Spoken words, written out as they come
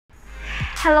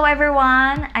Hello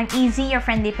everyone! I'm Easy, your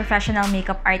friendly professional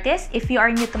makeup artist. If you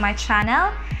are new to my channel,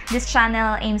 this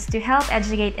channel aims to help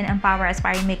educate and empower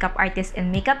aspiring makeup artists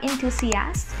and makeup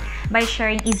enthusiasts by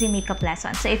sharing easy makeup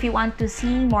lessons. So if you want to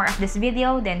see more of this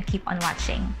video, then keep on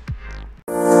watching.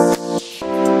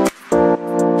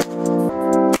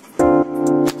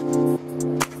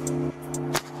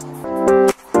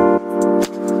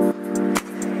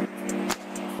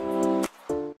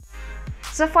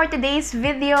 So for today's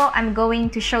video, I'm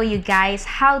going to show you guys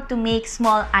how to make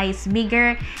small eyes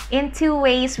bigger in 2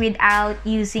 ways without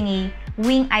using a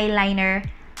wing eyeliner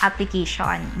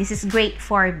application. This is great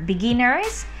for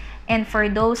beginners, and for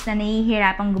those na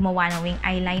nahihirapang gumawa ng wing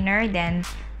eyeliner, then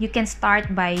you can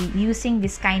start by using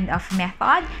this kind of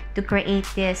method to create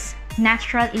this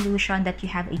natural illusion that you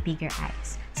have a bigger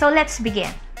eyes. So let's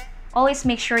begin. Always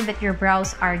make sure that your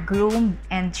brows are groomed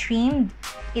and trimmed.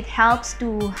 It helps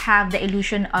to have the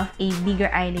illusion of a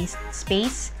bigger eyelash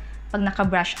space pag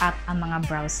naka-brush up ang mga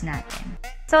brows natin.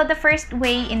 So the first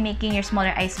way in making your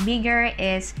smaller eyes bigger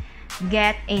is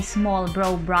get a small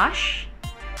brow brush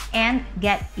and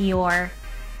get your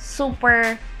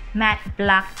super matte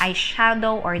black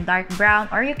eyeshadow or dark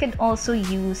brown, or you can also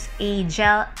use a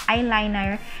gel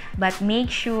eyeliner, but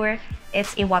make sure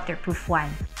it's a waterproof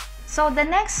one. So the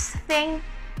next thing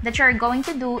that you're going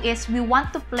to do is we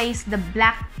want to place the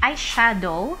black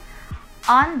eyeshadow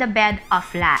on the bed of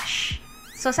lash.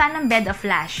 So saan ang bed of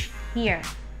lash? Here.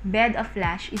 Bed of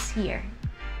lash is here.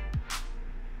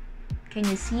 Can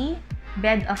you see?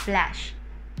 Bed of lash.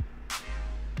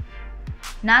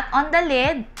 Not on the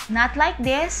lid, not like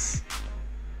this,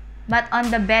 but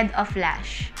on the bed of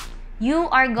lash.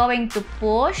 You are going to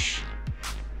push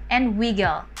and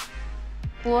wiggle.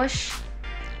 Push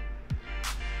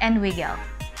and wiggle.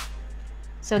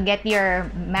 So get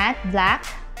your matte black.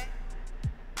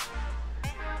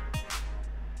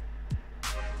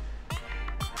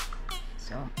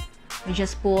 So you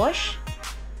just push,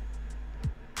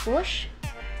 push,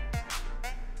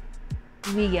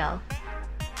 wiggle,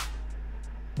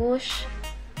 push,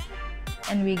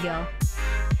 and wiggle.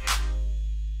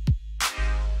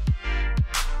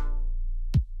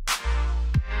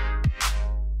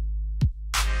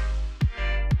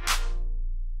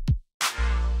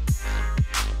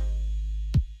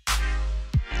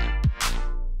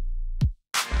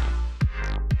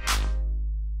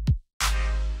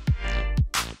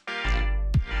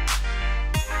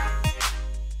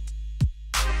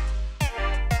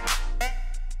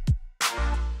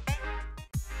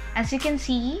 As you can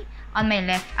see, on my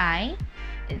left eye,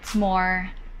 it's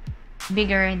more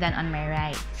bigger than on my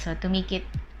right. So to make it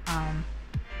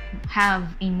have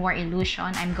a more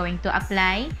illusion, I'm going to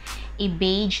apply a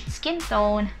beige skin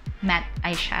tone matte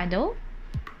eyeshadow.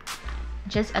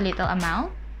 Just a little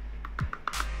amount.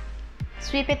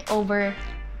 Sweep it over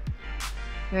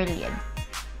your lid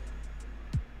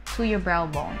to your brow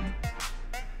bone.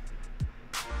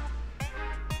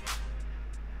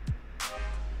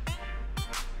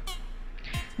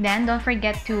 Then, don't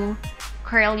forget to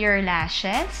curl your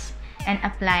lashes and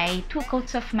apply 2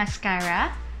 coats of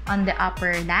mascara on the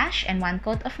upper lash and 1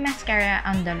 coat of mascara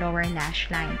on the lower lash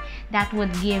line. That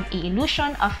would give an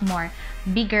illusion of more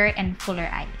bigger and fuller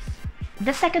eyes.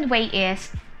 The second way is,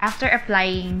 after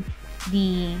applying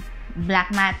the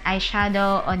black matte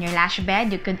eyeshadow on your lash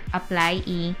bed, you could apply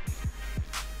a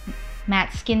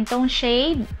matte skin tone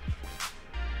shade.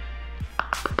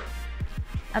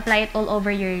 Apply it all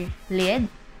over your lid.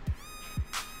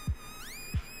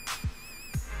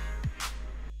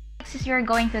 You're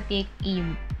going to take a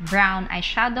brown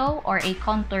eyeshadow or a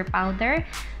contour powder,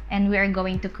 and we are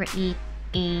going to create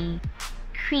a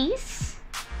crease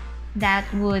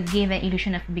that would give an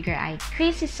illusion of bigger eye.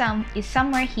 Crease is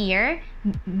somewhere here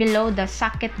below the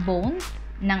socket bone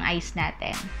ng eyes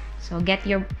natin. So get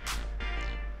your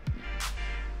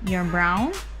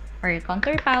brown or your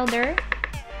contour powder,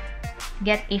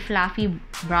 get a fluffy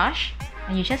brush,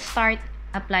 and you just start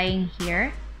applying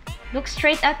here. Look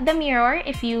straight at the mirror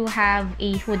if you have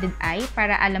a hooded eye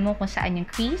para alam mo kung saan yung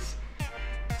crease.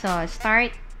 So,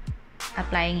 start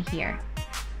applying here.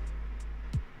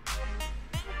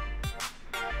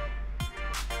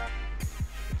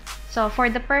 So,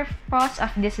 for the purpose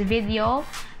of this video,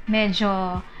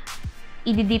 medyo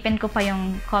i-deepen ko pa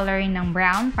yung coloring ng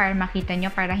brown para makita nyo,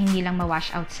 para hindi lang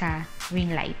ma-wash out sa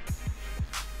ring light.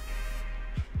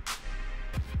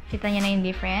 Kita nyo na yung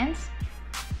difference?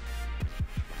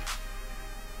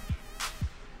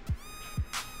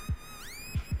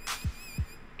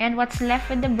 And what's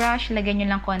left with the brush, lagyan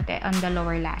nyo lang konti on the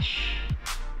lower lash.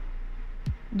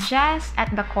 Just at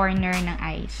the corner ng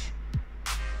eyes.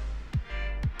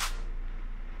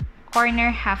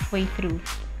 corner halfway through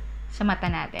sa mata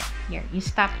natin. Here, you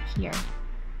stop here.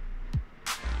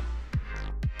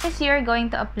 Next, you're going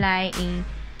to apply a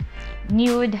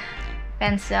nude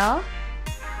pencil.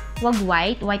 Wag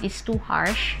white. White is too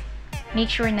harsh. Make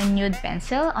sure na nude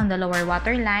pencil on the lower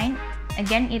waterline.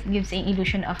 Again, it gives an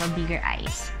illusion of a bigger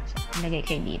eyes. So, ilagay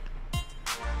kayo dito.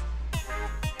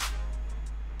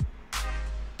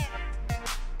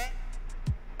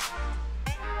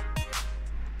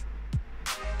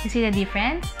 You see the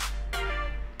difference?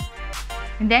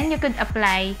 And then you could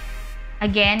apply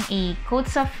again a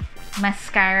coats of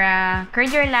mascara. Curl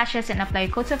your lashes and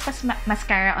apply coats of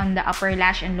mascara on the upper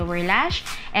lash and lower lash.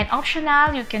 And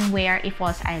optional, you can wear a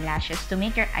false eyelashes to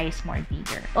make your eyes more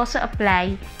bigger. Also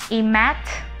apply a matte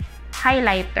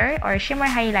highlighter or shimmer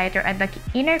highlighter at the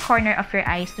inner corner of your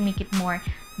eyes to make it more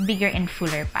bigger and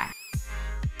fuller pa.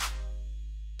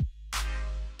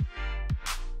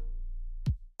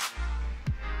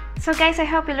 So guys, I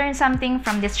hope you learned something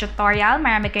from this tutorial.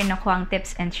 Marami kayong nakuhang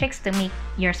tips and tricks to make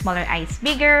your smaller eyes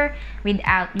bigger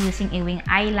without using a wing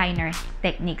eyeliner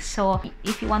technique. So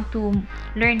if you want to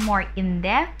learn more in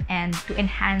depth and to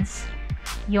enhance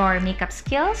your makeup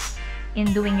skills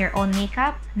in doing your own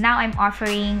makeup, now I'm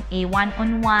offering a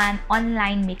one-on-one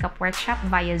online makeup workshop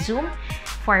via Zoom.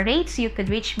 For rates, you could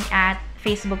reach me at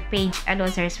Facebook page Elo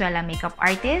Zarzuela Makeup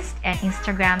Artist and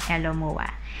Instagram ELOMUA.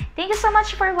 Thank you so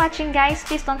much for watching, guys.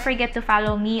 Please don't forget to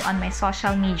follow me on my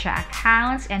social media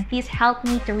accounts and please help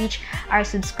me to reach our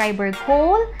subscriber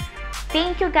goal.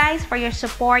 Thank you guys for your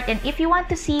support, and if you want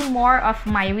to see more of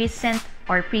my recent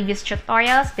or previous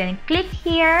tutorials, then click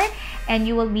here and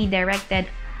you will be directed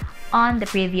on the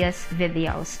previous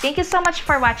videos. Thank you so much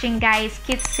for watching, guys.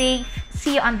 Keep safe.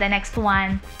 See you on the next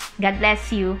one. God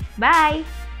bless you. Bye!